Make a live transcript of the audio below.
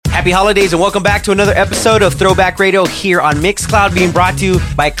Happy holidays and welcome back to another episode of Throwback Radio here on Mixcloud, being brought to you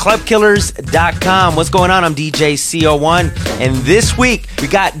by ClubKillers.com. What's going on? I'm DJ CO1, and this week we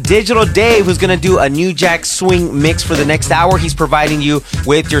got Digital Dave, who's going to do a New Jack Swing mix for the next hour. He's providing you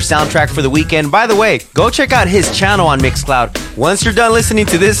with your soundtrack for the weekend. By the way, go check out his channel on Mixcloud. Once you're done listening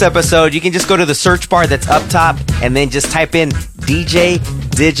to this episode, you can just go to the search bar that's up top and then just type in DJ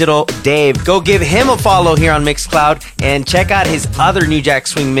Digital Dave. Go give him a follow here on Mixcloud and check out his other New Jack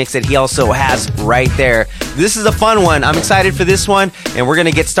Swing mix that he also has right there. This is a fun one. I'm excited for this one, and we're going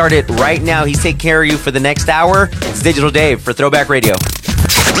to get started right now. He's taking care of you for the next hour. It's Digital Dave for Throwback Radio.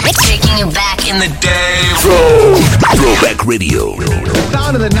 Taking you back in the day. Throwback Radio. The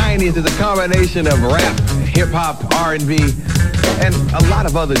sound of the 90s is a combination of rap, hip-hop, R&B, and a lot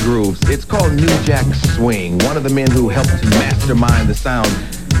of other grooves. It's called New Jack Swing. One of the men who helped to mastermind the sound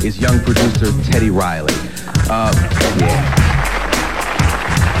is young producer Teddy Riley.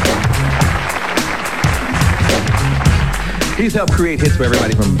 He's helped create hits for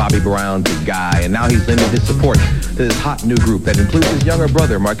everybody from Bobby Brown to Guy, and now he's lending his support to this hot new group that includes his younger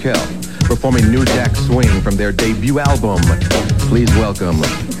brother, Markel, performing New Jack Swing from their debut album. Please welcome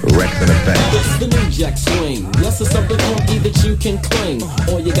Rex and Effect. It's the New Jack Swing. Yes, it's something funky that you can cling.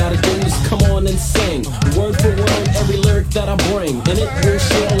 All you gotta do is come on and sing. Word for word, every lyric that I bring. And it will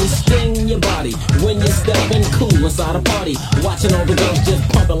surely sting your body when you're stepping cool inside a party. Watching all the girls just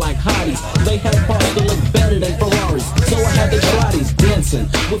pumping like hotties. They had parts that look better than Ferraris. So I had the tritties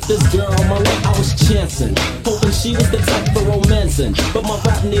dancing. With this girl on my way, I was chancing. Hoping she was the type for romancing. But my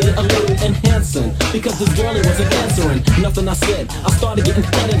rap needed a little enhancing. Because this girlie wasn't answering nothing I said. I started getting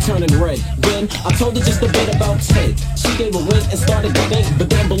fed and turning red. Then I told her just a bit about Ted. She gave a wink and started to think, but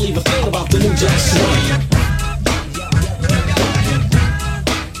didn't believe a thing about the New Jack Swing.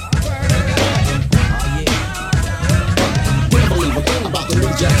 Didn't believe a thing about the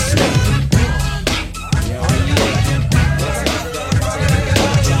New Jack Swing.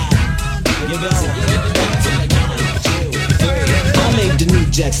 I made the New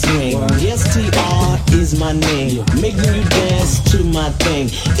Jack Swing. Yes, TR is my name. Making you dance to my thing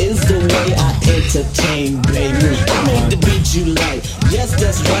is the way I entertain, baby. I make the beat you like. Yes,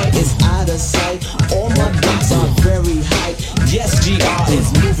 that's right, it's out of sight. All my beats are very hype. Yes, GR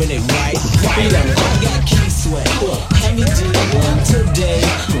is moving it right. I got key sweat. Heavy D today.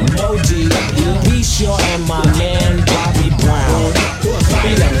 No D. Be sure and my man Bobby Brown.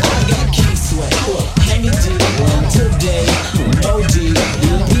 I got key sweat. Heavy D today. No D.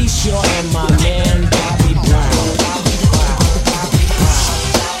 Be sure and my man Bobby Brown.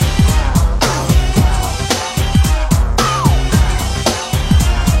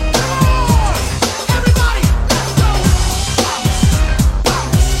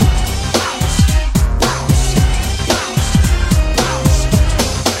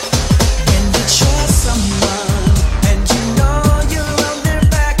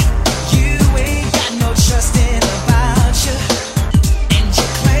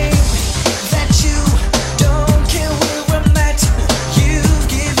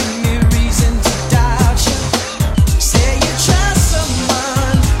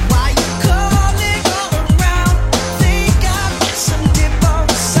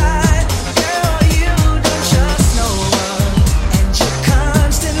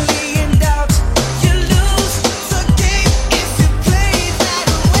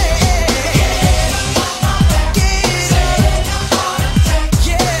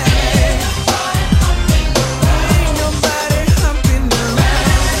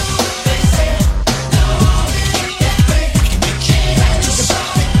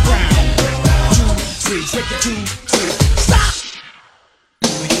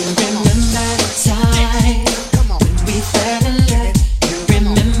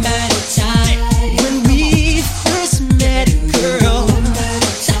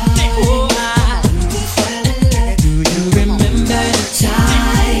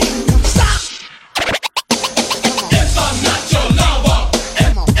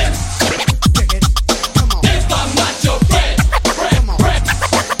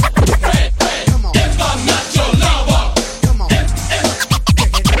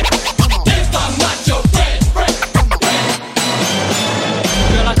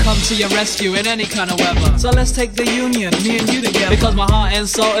 rescue in any kind of weather. So let's take the union, me and you together. Because my heart and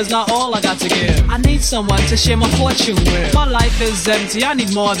soul is not all I got to give. I need someone to share my fortune with. My life is empty, I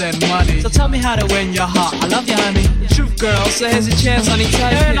need more than money. So tell me how to win your heart. I love you, honey. Truth, girl, so here's a chance, honey.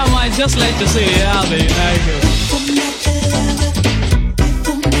 Type and I might just let you see I'll be naked.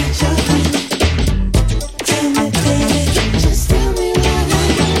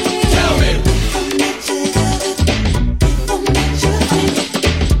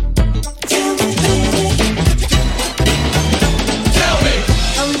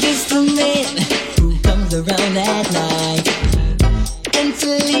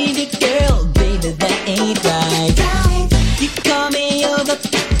 over.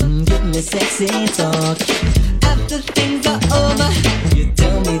 Give me sexy talk. After things are over, you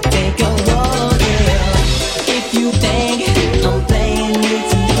tell me take a walk, girl. If you think I'm playing you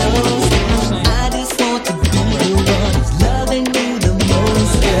too close, I just want to be the one who's loving you the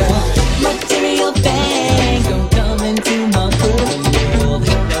most, girl. Material things don't come into my world.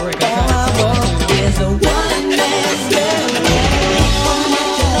 All I want is a one-man girl. If I'm not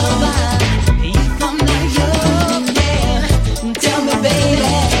your lover, if I'm not your man, tell me,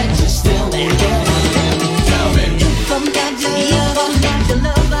 baby, just tell me, tell me. If I'm not your lover, I'm not your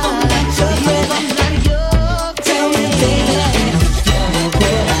lover, I'm not your friend, I'm not your, tell me, baby, tell me,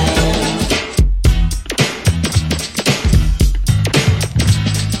 baby.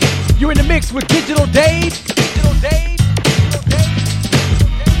 You're in the mix with Digital Dave. Digital Dave. Digital Dave.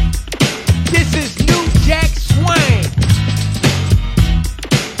 This is New Jack Swing.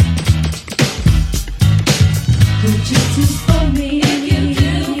 Would you do for me? If you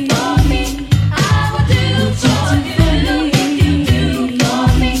do for me, I will do for you. If you do for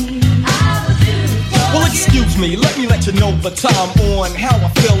me, I will do for Well, excuse me, let me let you know the time on how I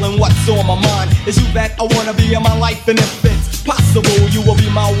feel and what's on my mind. Is you that I wanna be in my life, and if it's possible, you will be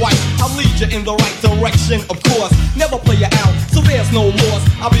my wife. I'll lead you in the right direction, of course. Never play you out, so there's no loss.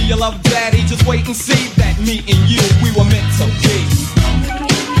 I'll be your love daddy, just wait and see that me and you, we were meant to be.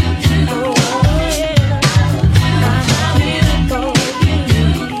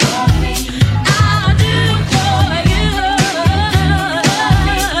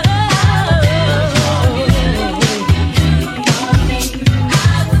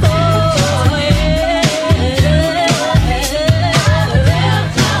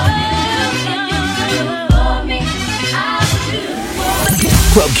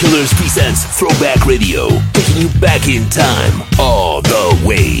 Club Killers presents Throwback Radio, taking you back in time, all the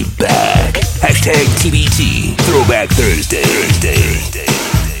way back. Hashtag TBT, Throwback Thursday.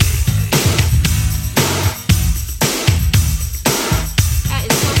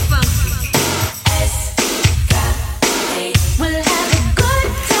 We'll have a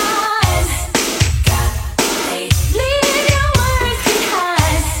good time. Leave your worries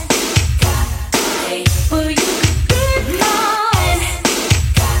behind. Well, you could be mine.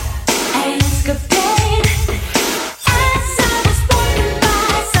 Escapade. As I was walking by,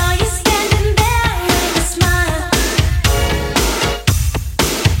 saw you standing there with a smile.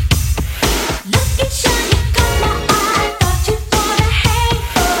 Look at you, you caught my eye. Thought you'd wanna hang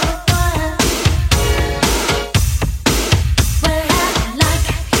for a while. Well, I'd like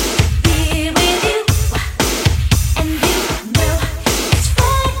to be with you, and you know it's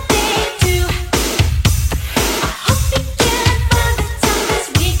Friday too. I hope you can find the time this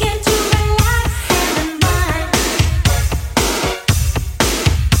weekend to relax and unwind.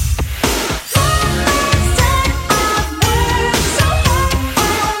 Mama said I've worked so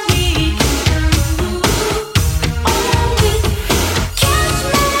hard all week, Catch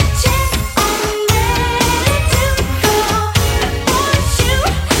my chance, I'm ready to go. I want you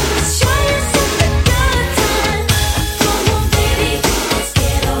to show you something good time. Come on, baby, let's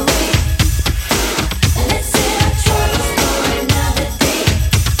get away. Let's say our troubles for another day.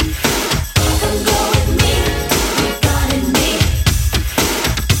 Come go with me, we got it made.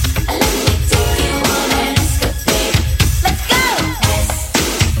 Let me take you on an escapade. Let's go.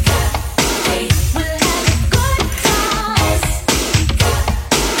 Escapade, we'll have a good time. Escapade,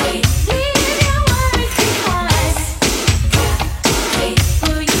 leave your worries behind. Escapade,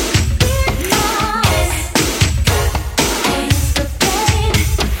 well, you could be mine. Escapade,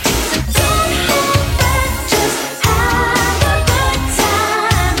 so don't hold back, just have a good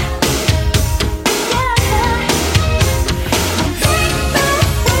time. Break the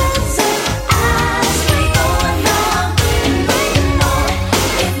rules and as we go along, and break them all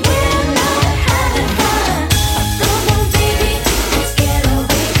if we're not having fun. Come on, baby, let's get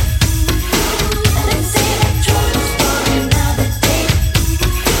away. Let's say that troubles for another day.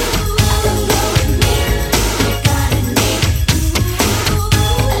 Come go with me, we got it made.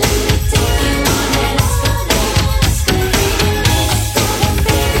 Let me take you on an escapade. Come on,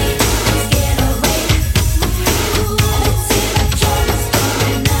 baby, let's get away. Let's say that troubles for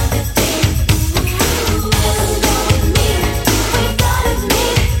another day. Come go with me, we got it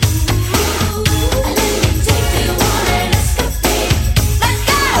made. Let me take you on an escapade. Let's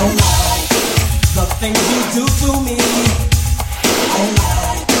go. The things you do to me,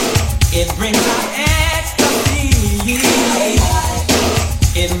 it brings out ecstasy.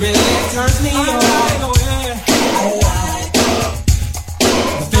 It really turns me on.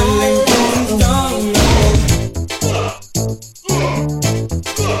 The feeling goes strong.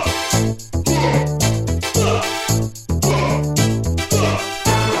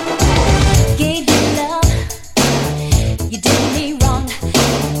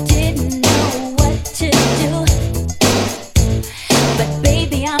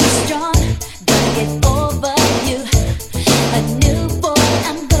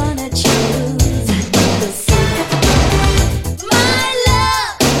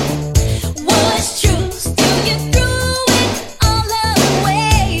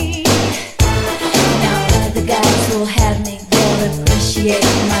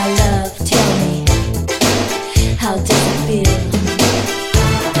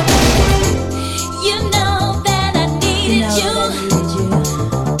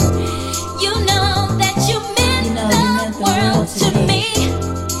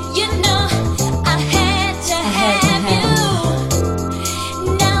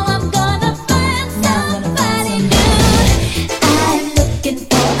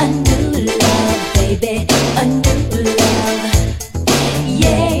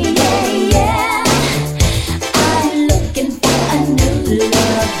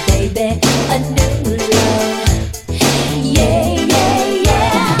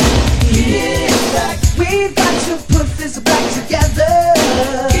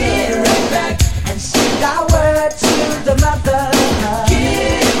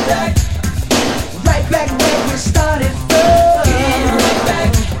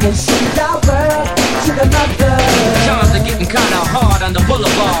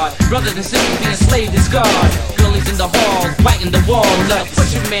 boulevard. Brothers and sisters being slaved and scarred. Girlies in the halls, biting the wall. Like,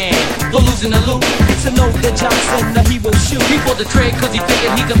 push your man, go losing the loop. It's a note that Johnson, he will shoot. He pulled the trade cause he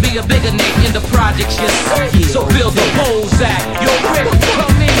figured he could be a bigger nigga in the projects, yes. So build the Bozak, yo Rick,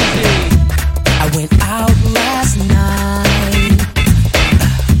 come easy. I went out last night.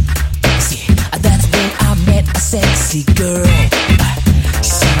 See, that's when I met a sexy girl.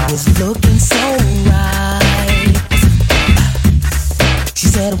 She was looking so right. She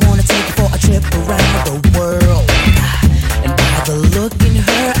said, I wanna take you for a trip around the world. And by the look in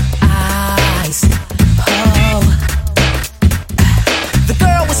her eyes, oh, the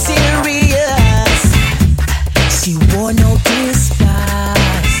girl was serious. She wore no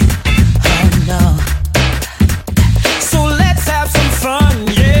disguise. Oh no. So let's have some fun,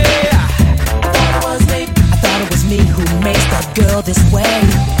 yeah. I thought it was me who makes that girl this way.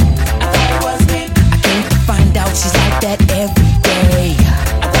 I thought it was me. I came to find out she's like that every day.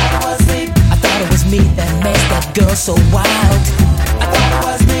 I thought it was me. I thought it was me that makes that girl so wild. I thought it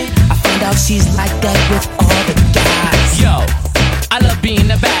was me. I found out she's like that with all the guys. Yo, I love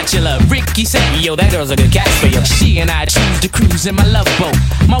being a bachelor. Ricky said, yo, that girl's a good catch for you. She and I choose to cruise in my love boat.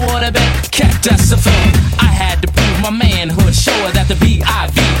 My waterbed kept us afloat. I had to prove my manhood, show her that the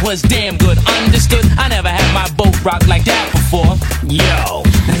B.I.V. was damn good. Understood? I never had my boat rocked like that before. Yo.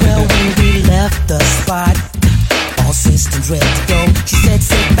 Well, when we left the spot, all systems ready to go. She said,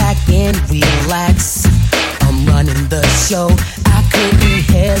 sit back and relax. I'm running the show. I couldn't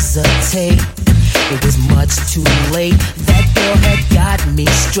hesitate. It was much too late. That girl had got me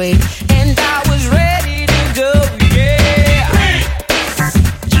straight, and I was ready to go. Yeah.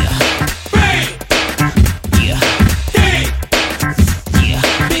 Yeah. Yeah.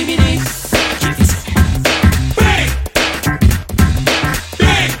 Baby, they give it to me.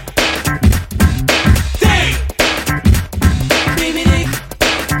 Baby, they.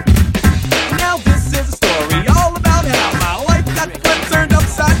 Now this is a story all about how my life got turned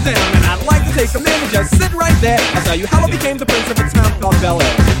upside down, and I'd like to take a minute, just sit right there. I'll tell you how I became the prince of a town called Bel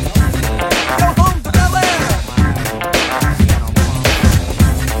Air. Go home to Bel Air.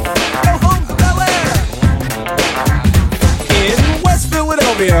 Go home to Bel Air. In West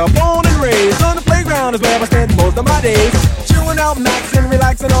Philadelphia, born and raised on the playground is where I spent most of my days. Chilling out, maxing,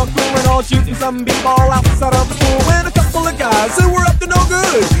 relaxing, all cool and all shooting some b-ball outside of the pool. When a couple of guys who were up to no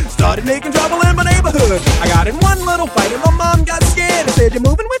good started making trouble in my neighborhood. I got in one little fight and my mom got scared and said, you're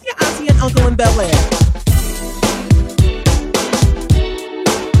moving with your auntie and uncle in Bel Air.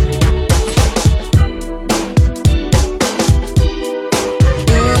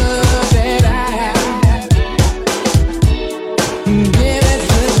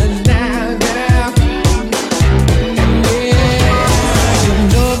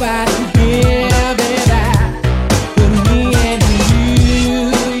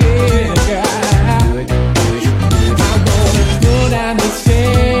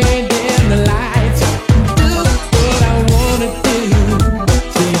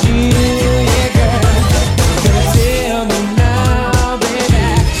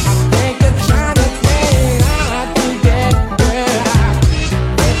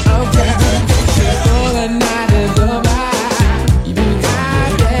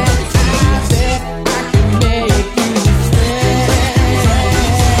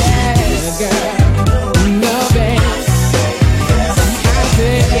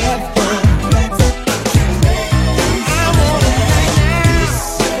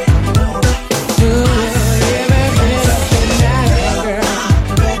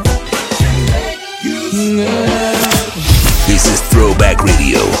 This is Throwback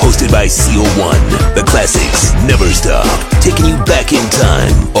Radio, hosted by CO1. The classics never stop, taking you back in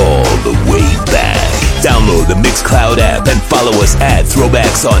time, all the way back. Download the Mixcloud app and follow us at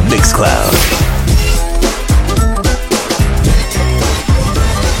Throwbacks on Mixcloud.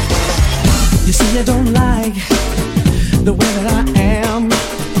 You see, I don't like the way that I am.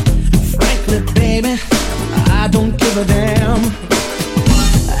 Frankly, baby, I don't give a damn.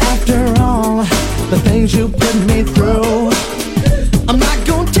 After all the things you put me through, I'm not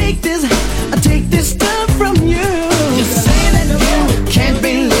gonna take this stuff from you. You say that you can't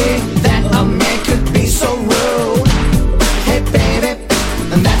believe that a man could be so rude. Hey baby,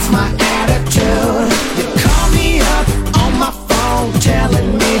 and that's my attitude. You call me up on my phone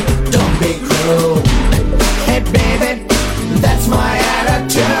telling me don't be cruel. Hey baby, that's my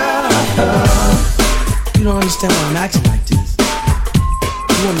attitude. You don't understand why I'm acting like this.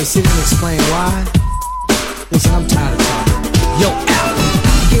 You want me to sit and explain why? Listen, I'm tired of talking. Yo, Al,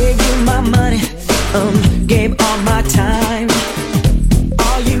 gave you my money, gave all my time.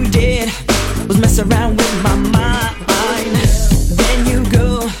 All you did was mess around with my mind. Then you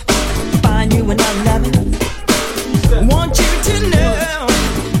go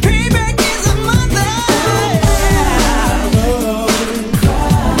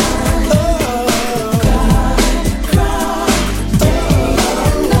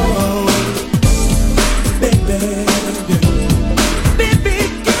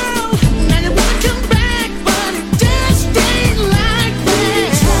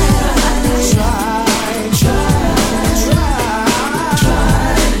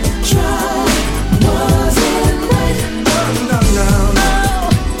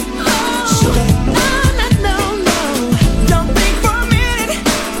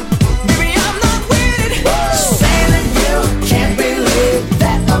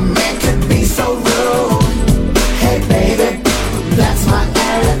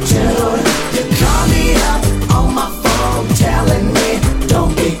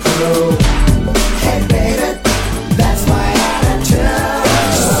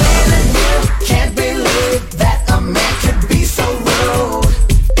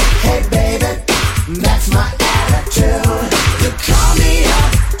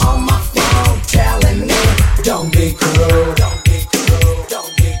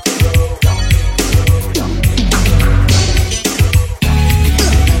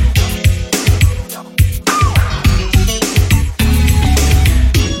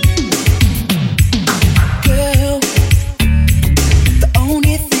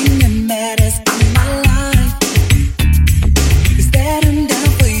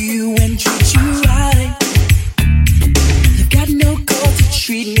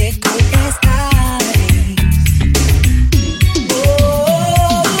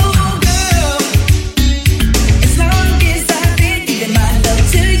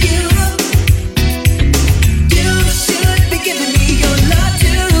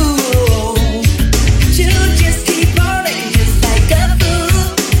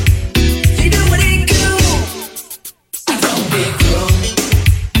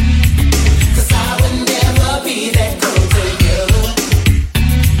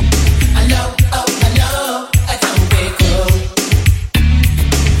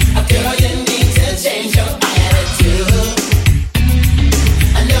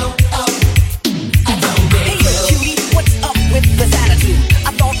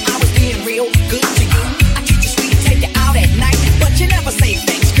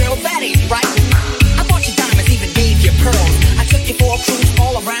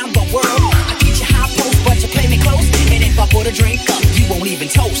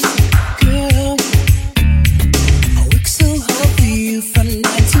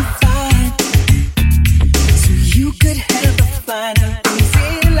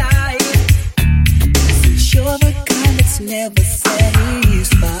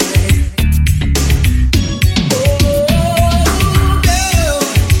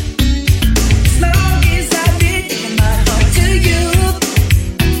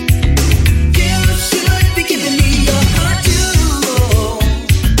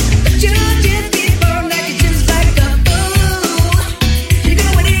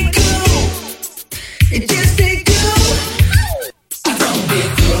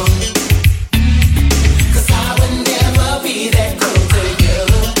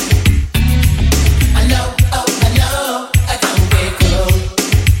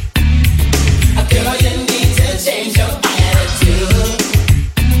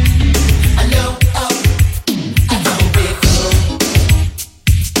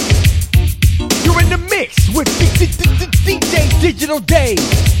baby.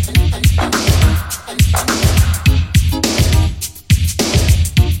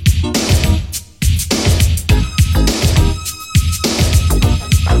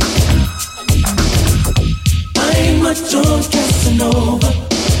 I ain't much on Casanova.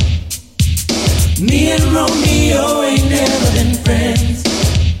 Me and Romeo ain't never been friends.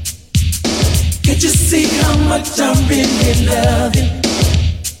 Can't you see how much I really love you?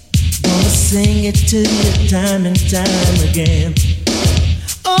 Gonna sing it to you time and time again.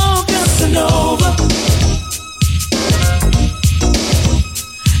 Oh, Casanova,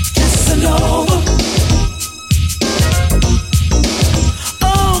 Casanova,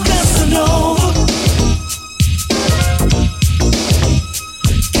 oh, Casanova,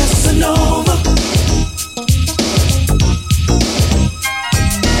 Casanova.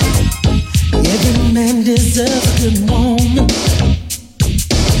 Every man deserves a good woman,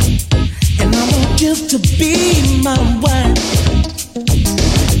 and I want you to be my wife.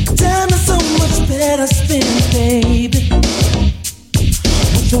 Time is so much better spent, baby,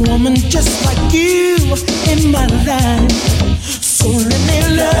 with a woman just like you in my life. So let me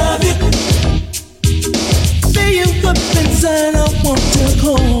love you, fill you up inside. I want to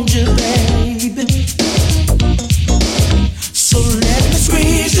hold you, baby. So let me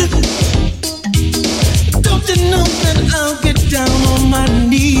squeeze you. Don't you know that I'll get down on my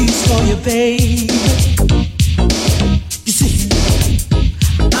knees for you, baby? You see,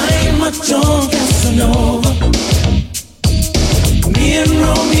 I ain't much on Casanova. Me and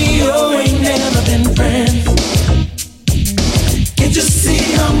Romeo ain't never been friends. Can't you see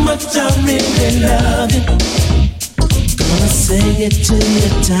how much I really love you? Gonna sing it to you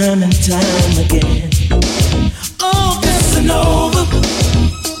time and time again. Oh, Casanova,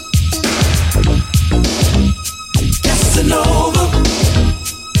 Casanova,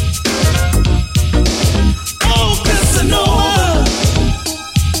 oh, Casanova,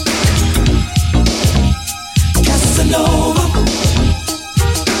 Casanova.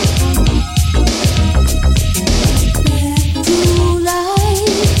 Back to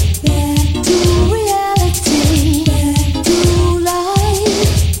life, back to reality, back to life,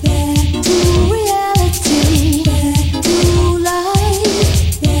 back to reality, back to life,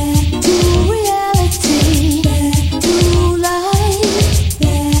 back to reality, back to life,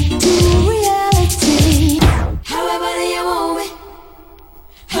 back to reality. However do you want me?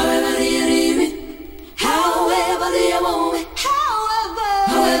 However do you need me? However do you want me?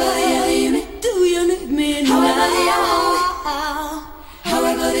 However do you need me? Do you need me now? However do you want me?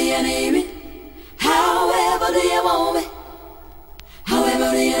 However do you need me? However do you want me? However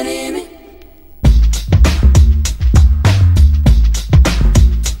do you need me?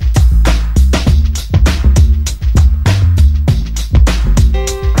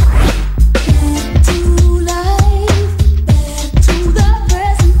 Back to life, back to the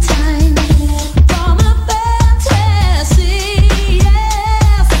present time, from a fantasy,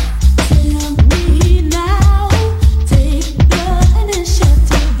 yes. Tell me now, take the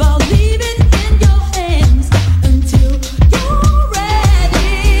initiative. I'll leave it in your hands until you're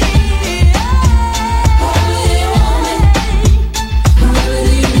ready.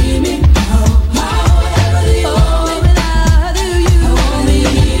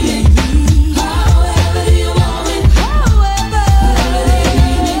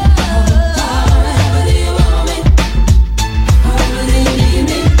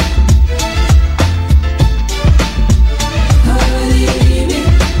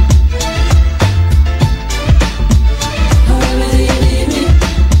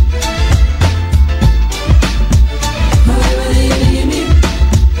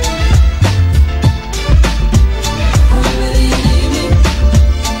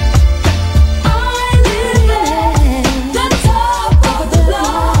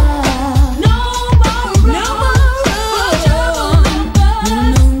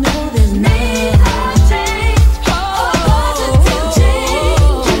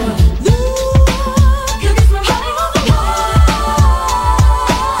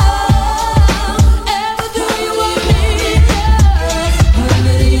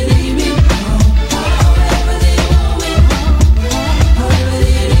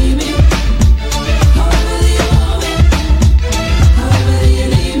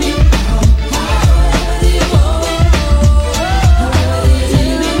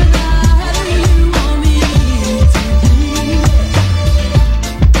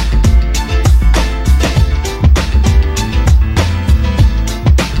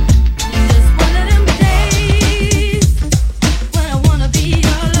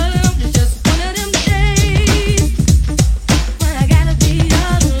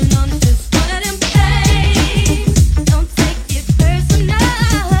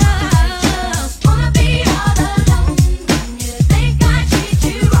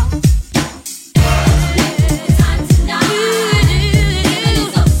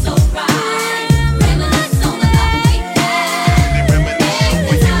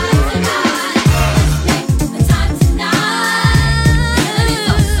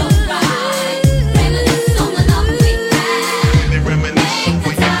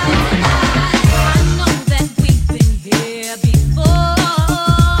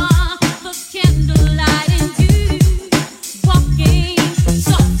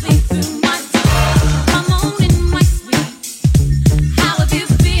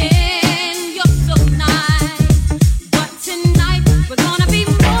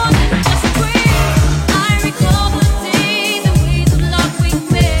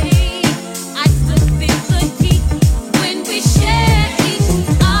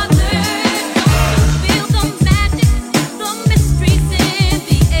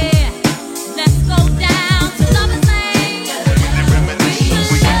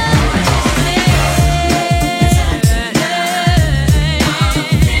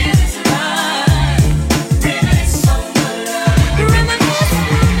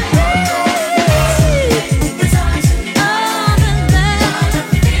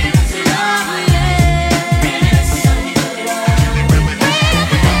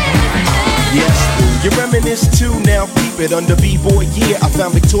 it. Under B-boy, yeah, I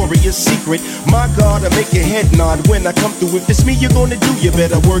found Victoria's Secret. My God, I make your head nod when I come through. If it's me you're gonna do, you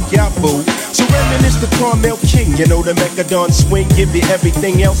better work out, boo. So reminisce the Carmel King, you know the Mechadon swing, give you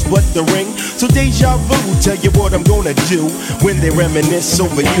everything else but the ring. So deja vu, tell you what I'm gonna do when they reminisce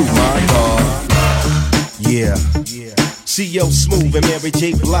over you, my God. Yeah. C.O. Smooth and Mary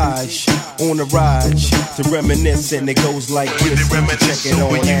J. Blige on the ride to reminisce, and it goes like this. Check it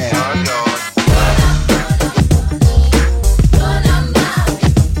on out.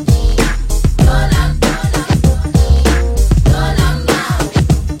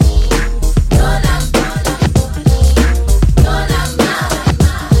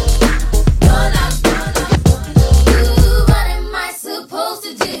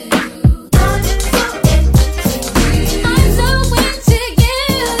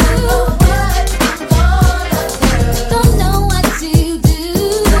 Don't know what to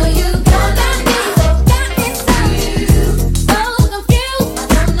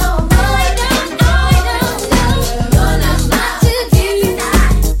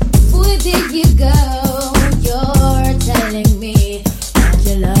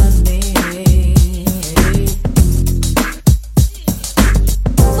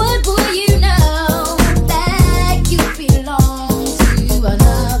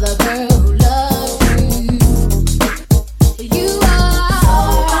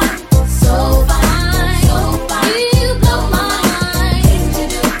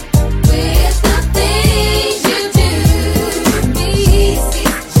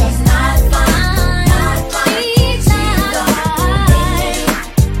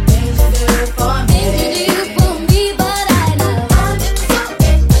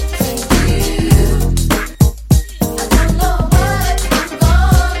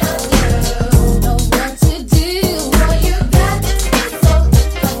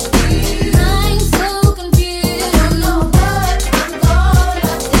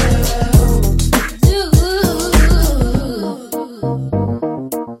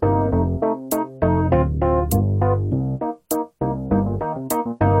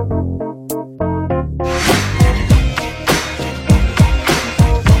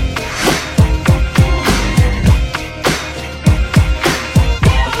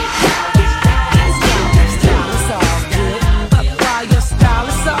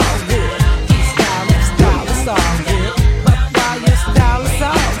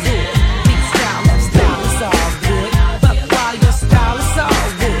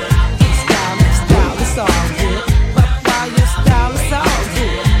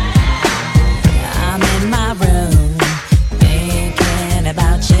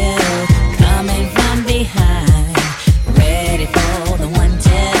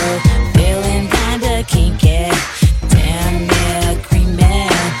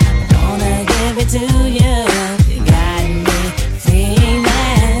do. You got me.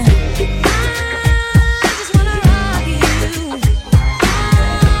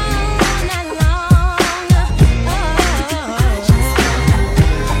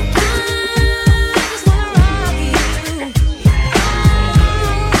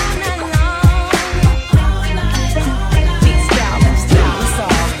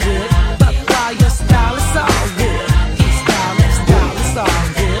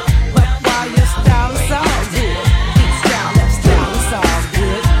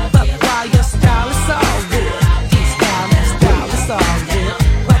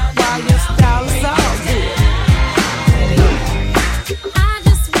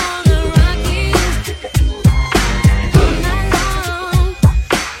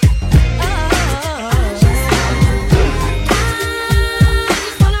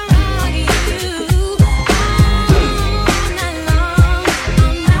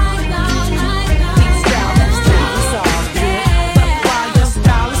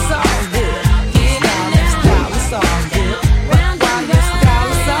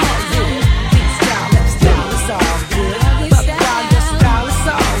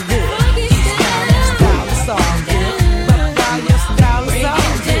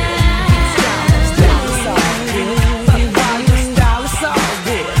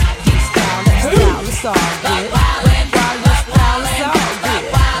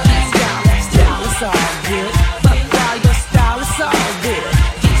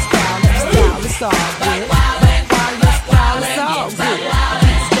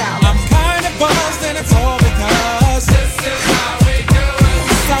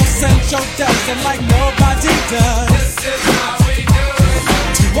 dancing like nobody does. This is how we do it.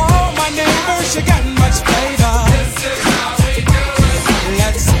 To all my neighbors, you got much flavor. This is how we do it.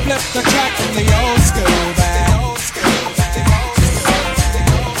 Let's flip the track from the old school back.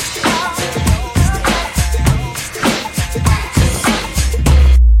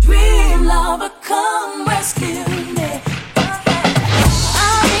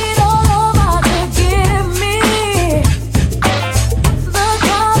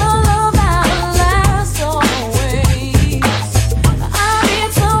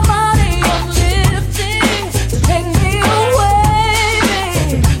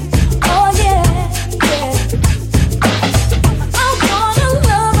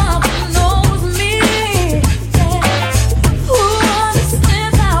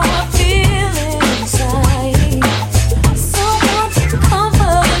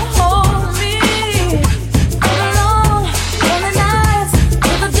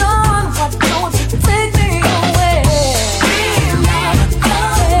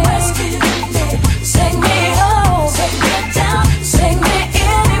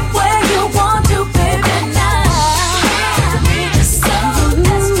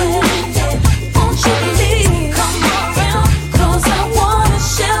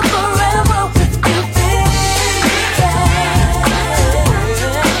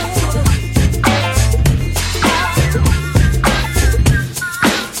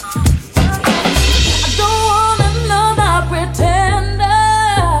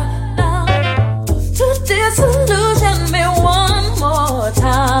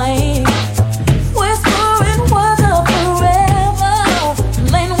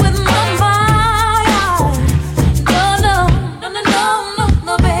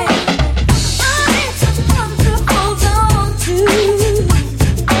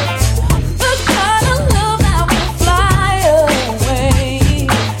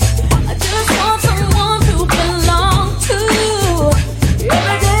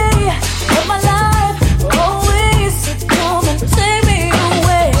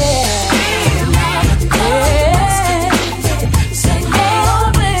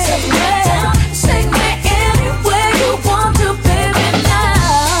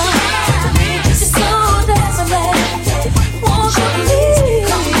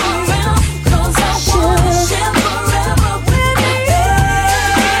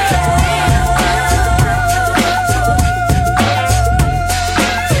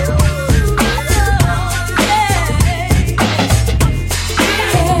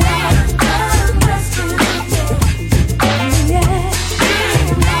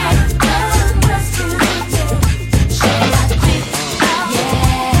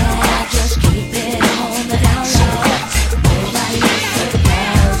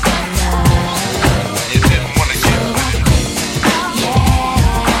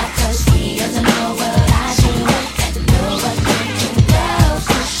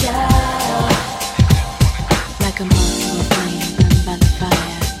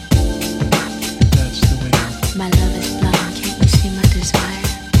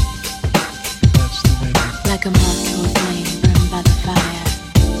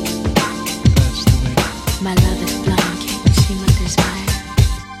 My love is blind, can't you see my desire?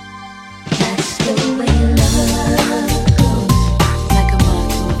 That's the way love goes, like a moth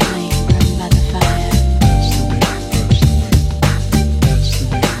to a flame burned by the fire.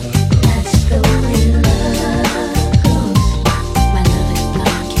 That's the way love goes. My love is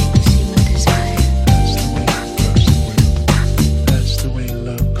blind, can't you see my desire? That's the way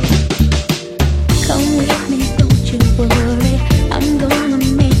love goes. Come with me, don't you worry. I'm gonna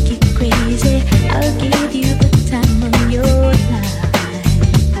make you crazy. I'll give you the time of your life.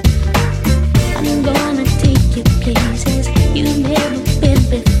 I'm gonna take you places you've never been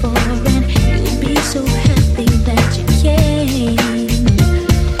before, and you'll be so happy that you came.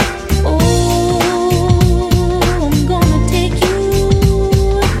 Oh, I'm gonna take you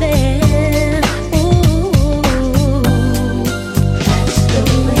there. Oh, that's the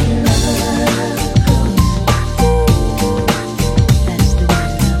way love goes. That's the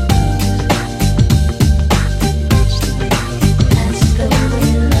way love goes. That's the way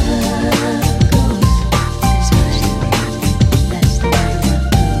love goes. That's the way love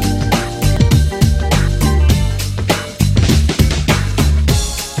goes.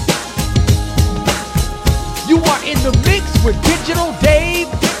 You are in the mix with Digital Dave.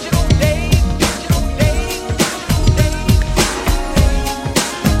 Digital Dave. Digital Dave.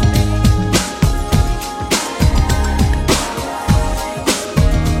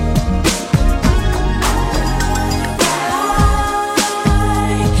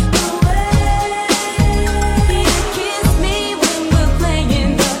 Kiss me when we're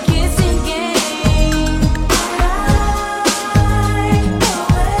playing the kissing game.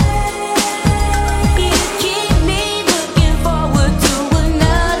 You keep me looking forward to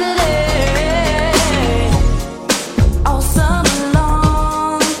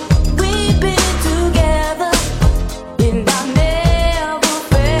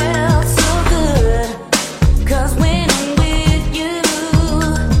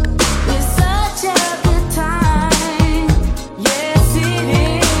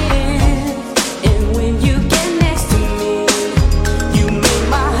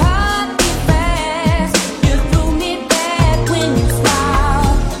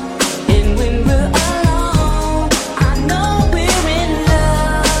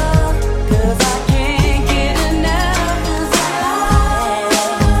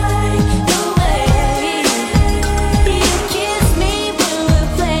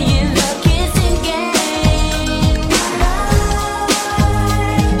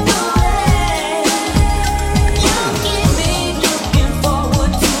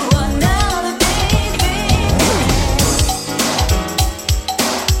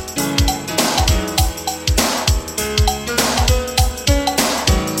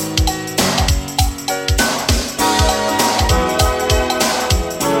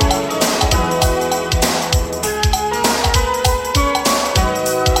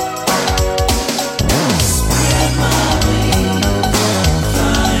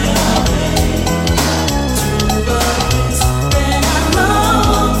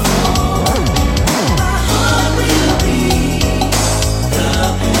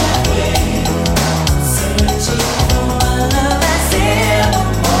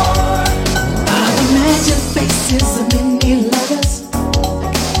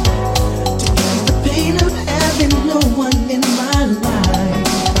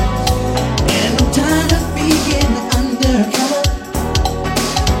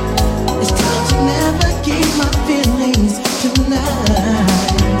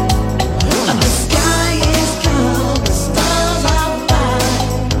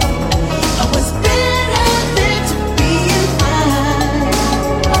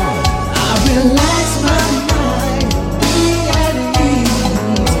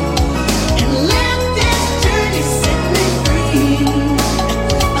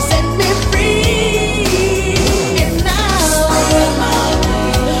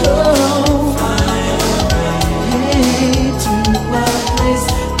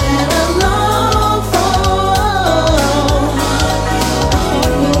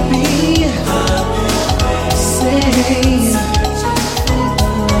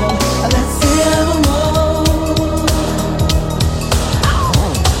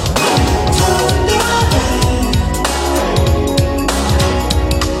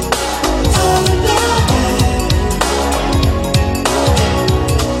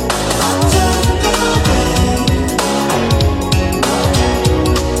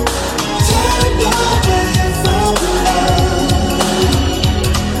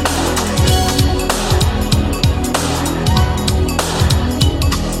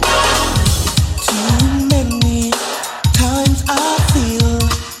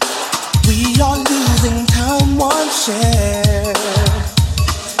share.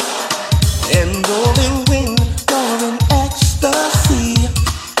 And only when you're in ecstasy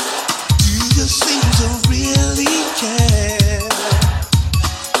do you seem to really care.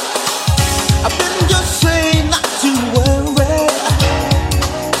 I've been just saying not to worry.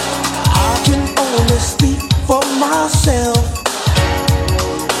 I can only speak for myself.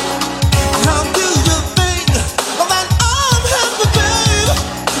 How do you think that I'm happy, babe,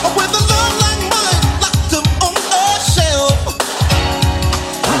 with a love like mine locked up on a shelf?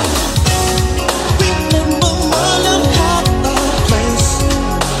 Remember my love had a place.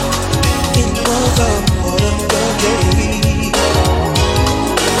 It was a wonderful day.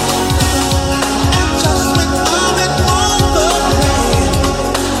 And just when I'm in overplay,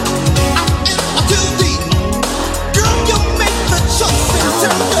 I'm too deep. Girl, you make the choice and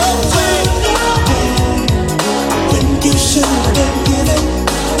turn away. When you should have given.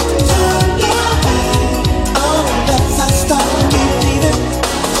 Turn away. Oh, as I start believing.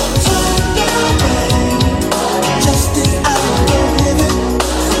 Turn away. Just as I go living.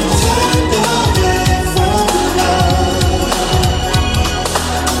 Turn away from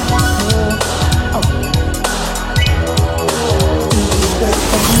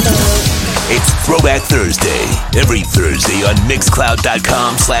It's Throwback Thursday. Every Thursday on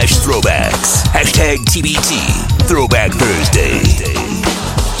Mixcloud.com/throwbacks. Hashtag TBT. Throwback Thursday.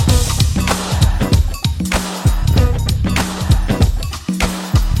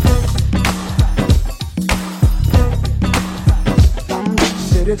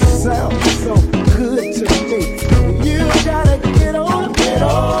 Said it sounds so good to me. You gotta get on up,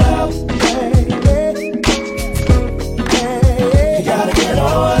 baby. You gotta get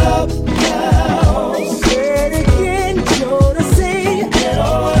on up now. Say it again, you're to see. Get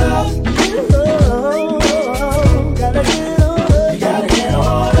on up. Gotta get on up. You gotta get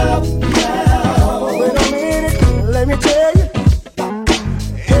on up now. Wait a minute, let me tell you.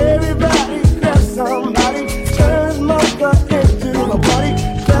 Everybody grab somebody, turn his mother into a party.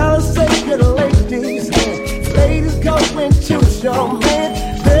 Fellas say good ladies, ladies go and choose your man.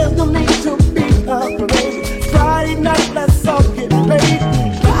 There's no need to be afraid. Friday night, let's all get laid.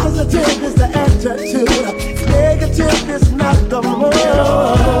 Positive is the attitude, negative is not the move.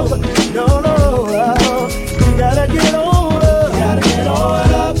 No, no, you gotta get on up. You gotta get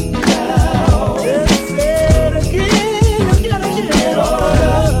on up now. Let's say it again, you gotta get on up.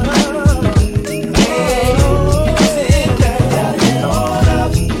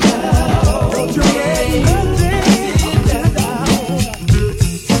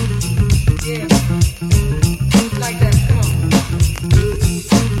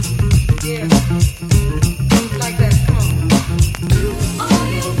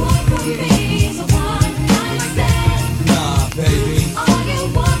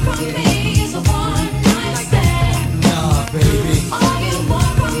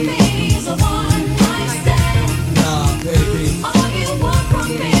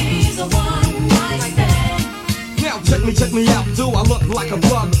 Now check me out, do I look like a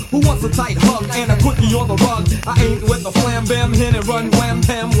bug? Who wants a tight hug and a quickie on the rug? I ain't with the flam bam, hit and run wham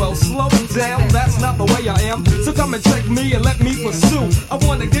bam. Well, slow down, that's not the way I am. So come and check me and let me pursue. I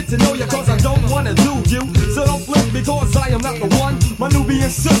wanna get to know you cause I don't wanna do you. So don't flip because I am not the one. My Nubian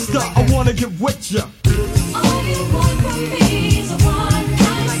sister, I wanna get with ya. All you want from me is a one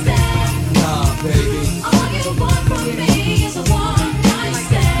night stand. Nah, baby. All you want from me is a one night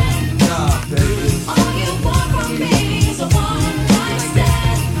stand. Nah, baby. All you want from me is a one night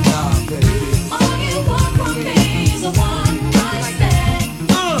stand. Nah, baby. All you want from me is a one night stand.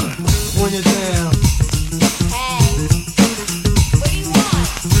 When you're down. Hey, what do you want?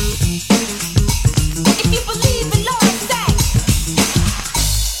 If you believe in Lord, say.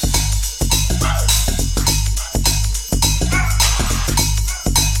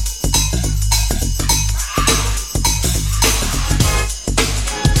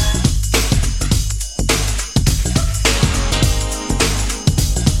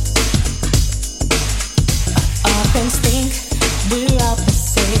 Often think we're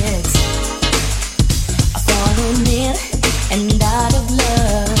opposites, falling in and out of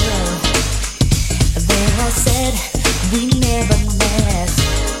love. Then I said we never last.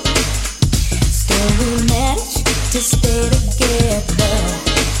 Still we managed to stay together.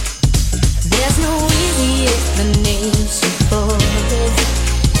 There's no easy explanation for it,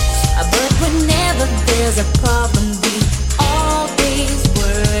 but whenever there's a problem, we always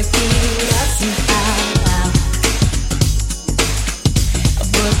work it out somehow.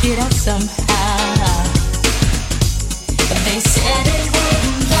 Work it out somehow. They said it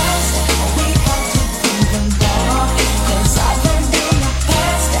wouldn't last. We had to prove them wrong. 'Cause I learned in the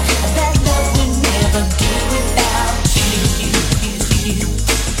past that love would never do without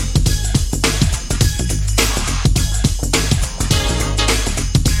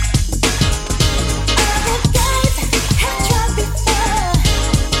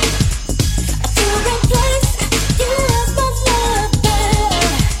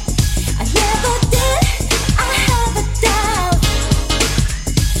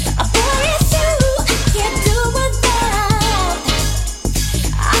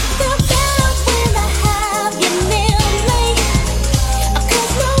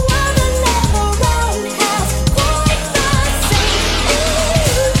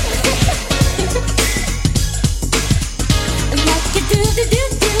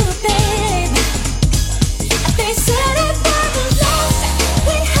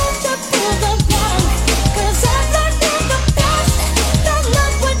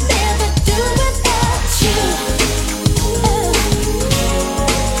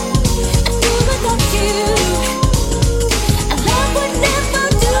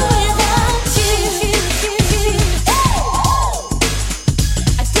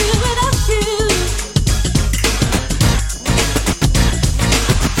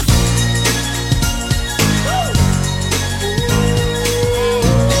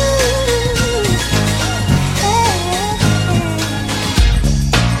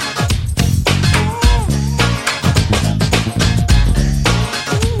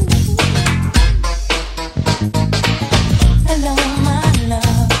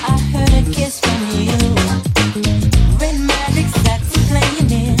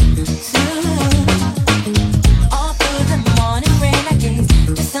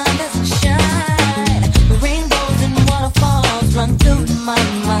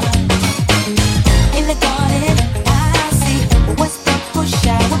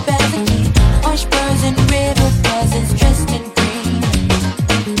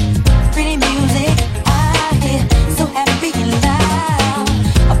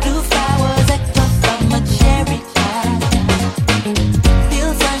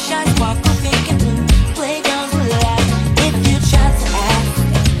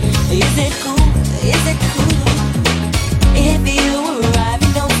it cool? Is it cool? If you arrive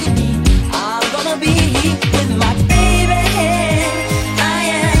and don't see me, I'm gonna be with my baby. I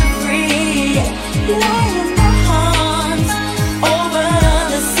am free, lying in my arms over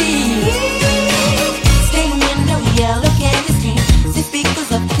the sea. Staying in the yellow candy stream, 6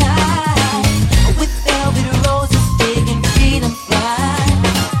 because of time. With velvet roses, big and freedom fly.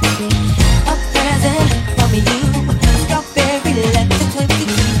 A present from you, strawberry letter 22.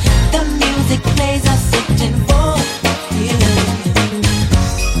 The music plays, I'm searching for you.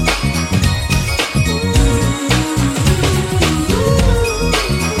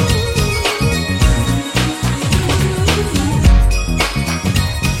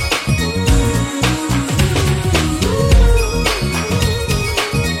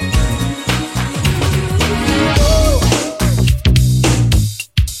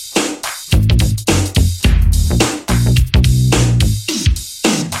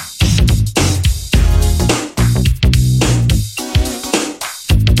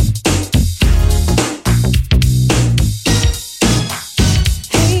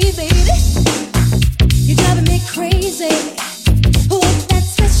 Hey baby, you're driving me crazy with that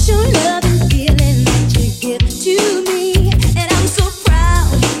special love and feeling that you give to me, and I'm so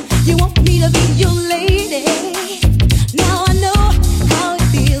proud. You want me to be your lady. Now I know how it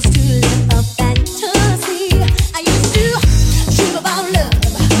feels to live a fantasy. I used to dream about love.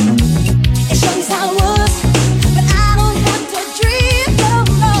 It shows how it was, but I don't have to dream no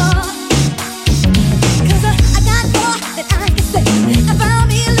more. 'Cause I got more than I can say. I found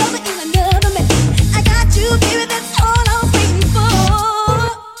me a lover in another man. I got you, baby, that's all I was waiting for.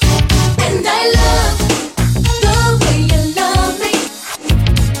 And I love the way you love me.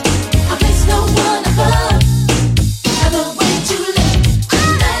 I place no one above the way you love.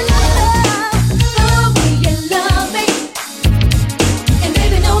 And I love the way you love me. And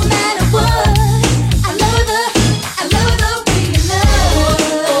baby, no matter what, I love the way you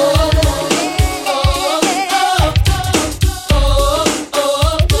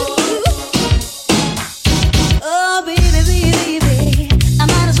Oh, baby, I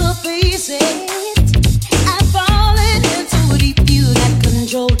might as well face it. I'm falling into a deep you got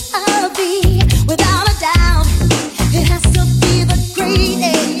control of me. Without a doubt, it has to be the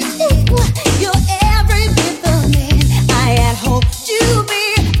greatest. You're every bit the man I had hoped to be.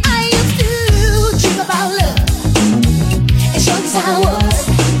 I used to dream about love. It shows how it was,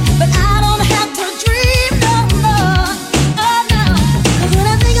 but I don't have to dream no more. Oh no, 'cause when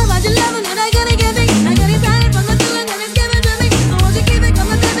I think about your loving, and I gotta get me, I get excited from the feeling that it's given to me. I want you to keep it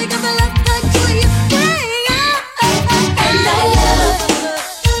coming, baby, 'cause I love the way you bring it. And I love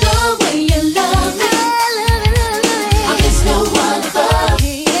the way you love me. I miss no one above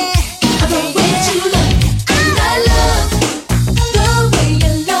the way you love. And I love the way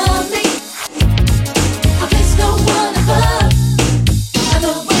you love me. I miss no one above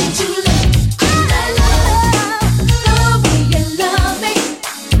the way you love. And I love the way you love me.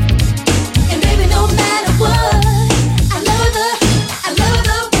 And baby, no matter what, I love the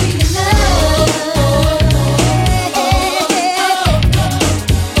way you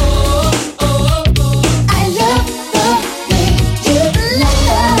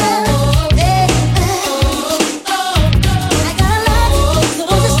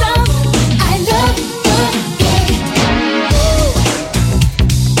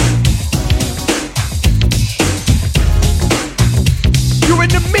You're in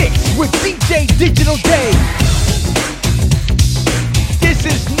the mix with DJ Digital Dave. This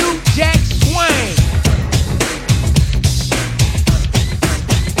is New Jack Swing.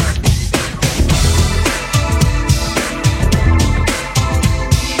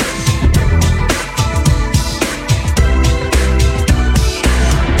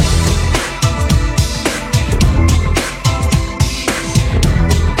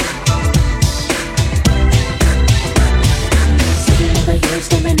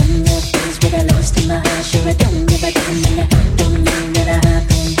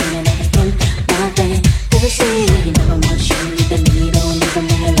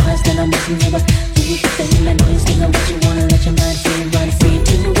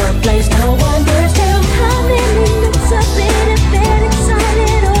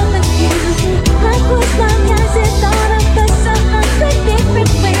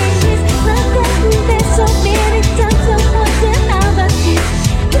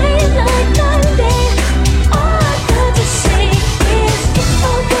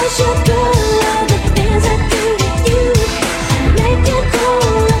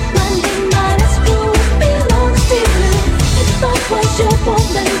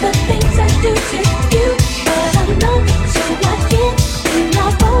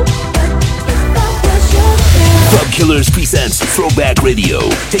 Killers presents Throwback Radio,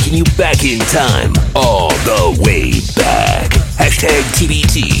 taking you back in time, all the way back. Hashtag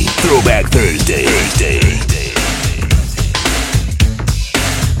TBT, Throwback Thursday.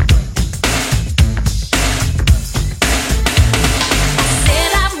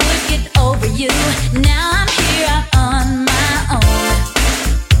 Said I would get over you. Now I'm here out on my own,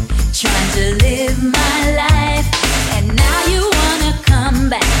 trying to live my life. And now you wanna come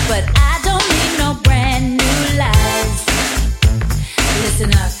back, but I don't need no brand new lies.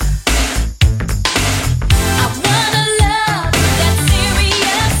 Listen up. I want a love that's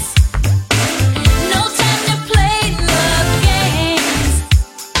serious. No time to play love games.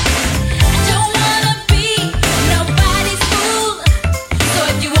 I don't wanna be nobody's fool. So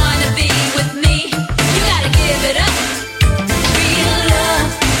if you wanna be with me, you gotta give it up. Real love,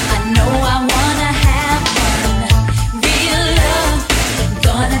 I know I wanna have one. Real love, I'm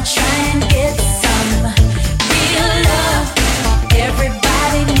gonna try and get some. Real love,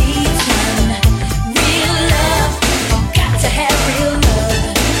 everybody needs one. Real love, got to have real love.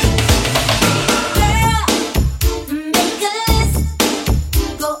 Girl, make a list.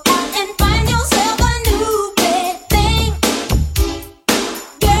 Go out and find yourself a new bed thing.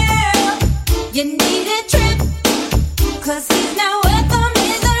 Girl, you need a trip, 'cause he's not worth the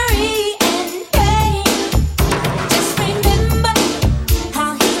misery and pain. Just remember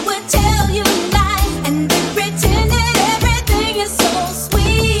how he would tell you lies and then pretend that everything is so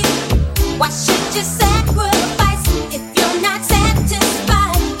sweet. Why should you sacrifice if you're not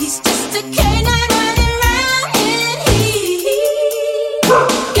satisfied? He's just a canine running around in heat.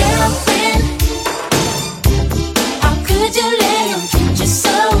 Girlfriend, how could you let him treat you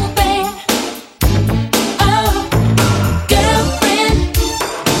so bad? Oh, girlfriend,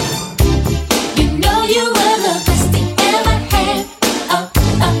 you know you were the best he ever had. Oh,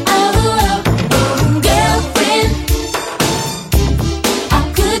 oh, oh, oh, girlfriend, how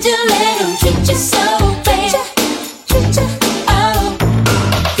could you let him treat you so bad? Oh,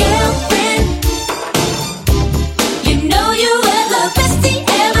 girlfriend, you know you were the best he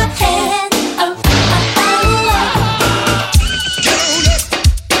ever had. Oh, oh, oh,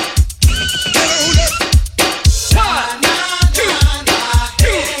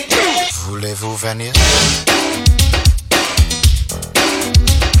 Voulez-vous venir?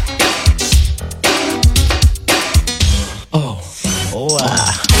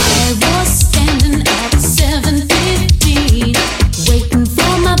 I was standing at 7:15, waiting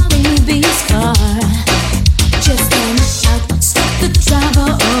for my baby's car. Just then out stepped the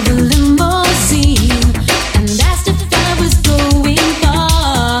driver of a limousine and asked if I was going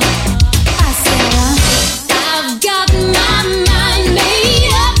far. I said, I've got my mind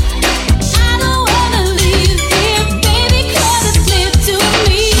made up. I don't wanna leave here, baby, 'cause it's clear to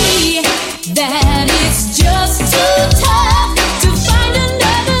me that it's just too tough to find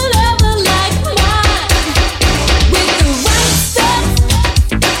another lover like mine with the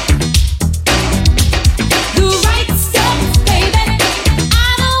right stuff, baby.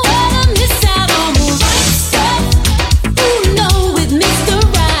 I don't wanna miss out on the right stuff. Ooh, no, with Mr.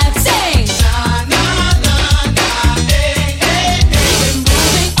 Right, sing. We're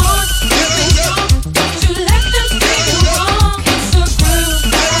moving on, moving on. Don't you let them steer you wrong. It's a groove,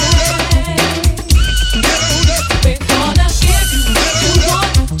 we're gonna give you what you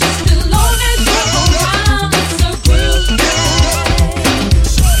want, just as long as you're around. It's a groove.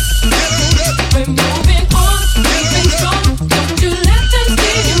 We're moving on, moving strong. Don't you let them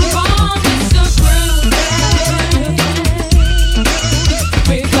steer you wrong. It's a groove.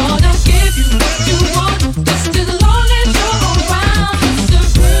 We're gonna give you what you want, just as long as you're around. It's a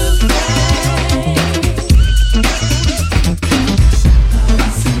groove.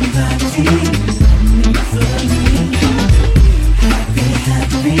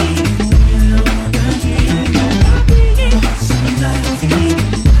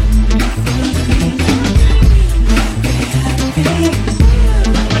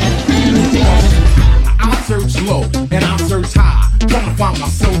 I search low and I search high, trying to find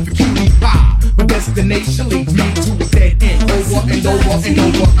myself a cutie pie. But destination leads me to a dead end, over and over and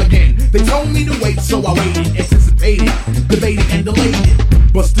over again. They told me to wait, so I waited, anticipated, debated and delayed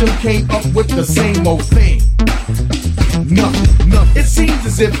it, but still came up with the same old thing. Nothing. It seems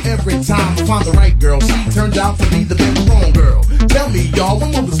as if every time I find the right girl, she turns out to be the very wrong girl. Tell me, y'all,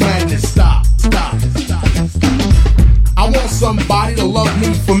 when will this madness stop? I want somebody to love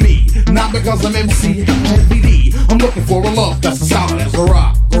me for me, not because I'm MC Heavy D. I'm looking for a love that's as solid as a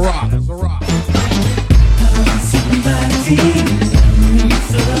rock, as a rock. Somebody for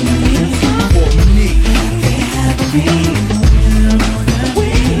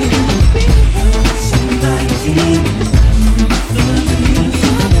me.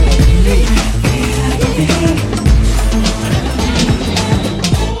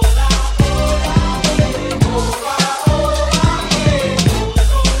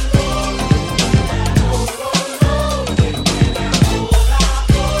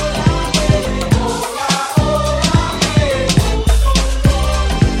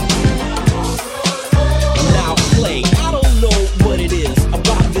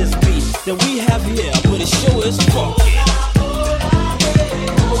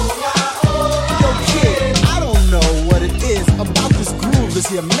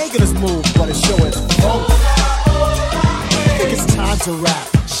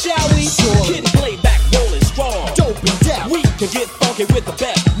 shall we? Sure. Kid and play back, rolling strong. Dope and deaf. We can get funky with the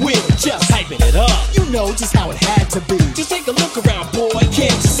best. We're just hyping it up. You know just how it had to be. Just take a look around, boy. Can't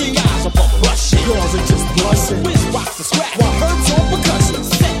you see? Guys are bum rushing. Girls are just blushing. Whiz rocks and scratch. While Herb's on percussion.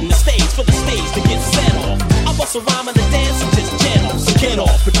 Setting the stage for the stage to get set off. I bust a rhyme in the dance and just jet off. So get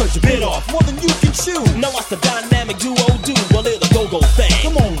off because you bit off more than you can chew. Now watch the dynamic duo do a little go-go thing.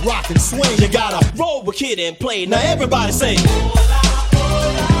 Come on, rock and swing. You gotta roll with Kid and Play. Now everybody say.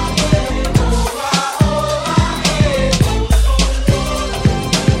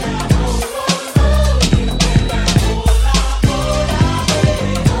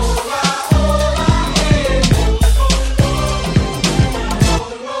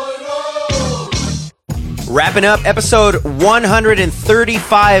 Wrapping up episode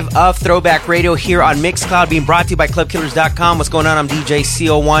 135 of Throwback Radio here on Mixcloud, being brought to you by ClubKillers.com. What's going on? I'm DJ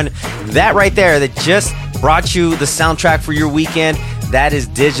CO1. That right there that just brought you the soundtrack for your weekend, that is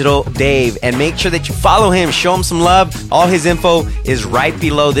Digital Dave. And make sure that you follow him, show him some love. All his info is right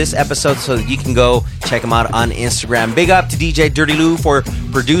below this episode so that you can go check him out on Instagram. Big up to DJ Dirty Lou for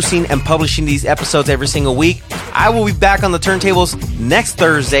producing and publishing these episodes every single week. I will be back on the turntables next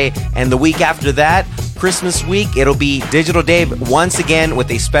Thursday, and the week after that, Christmas week, it'll be Digital Dave once again with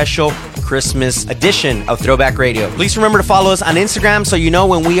a special Christmas edition of Throwback Radio. Please remember to follow us on Instagram so you know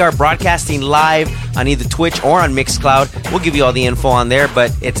when we are broadcasting live on either Twitch or on Mixcloud. We'll give you all the info on there,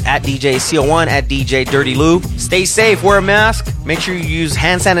 but it's at DJ CO1, at DJ Dirty Lou. Stay safe, wear a mask, make sure you use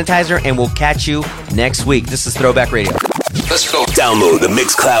hand sanitizer, and we'll catch you next week. This is Throwback Radio. Let's go. Download the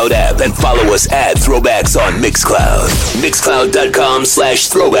Mixcloud app and follow us at Throwbacks on Mixcloud.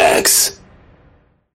 Mixcloud.com/throwbacks.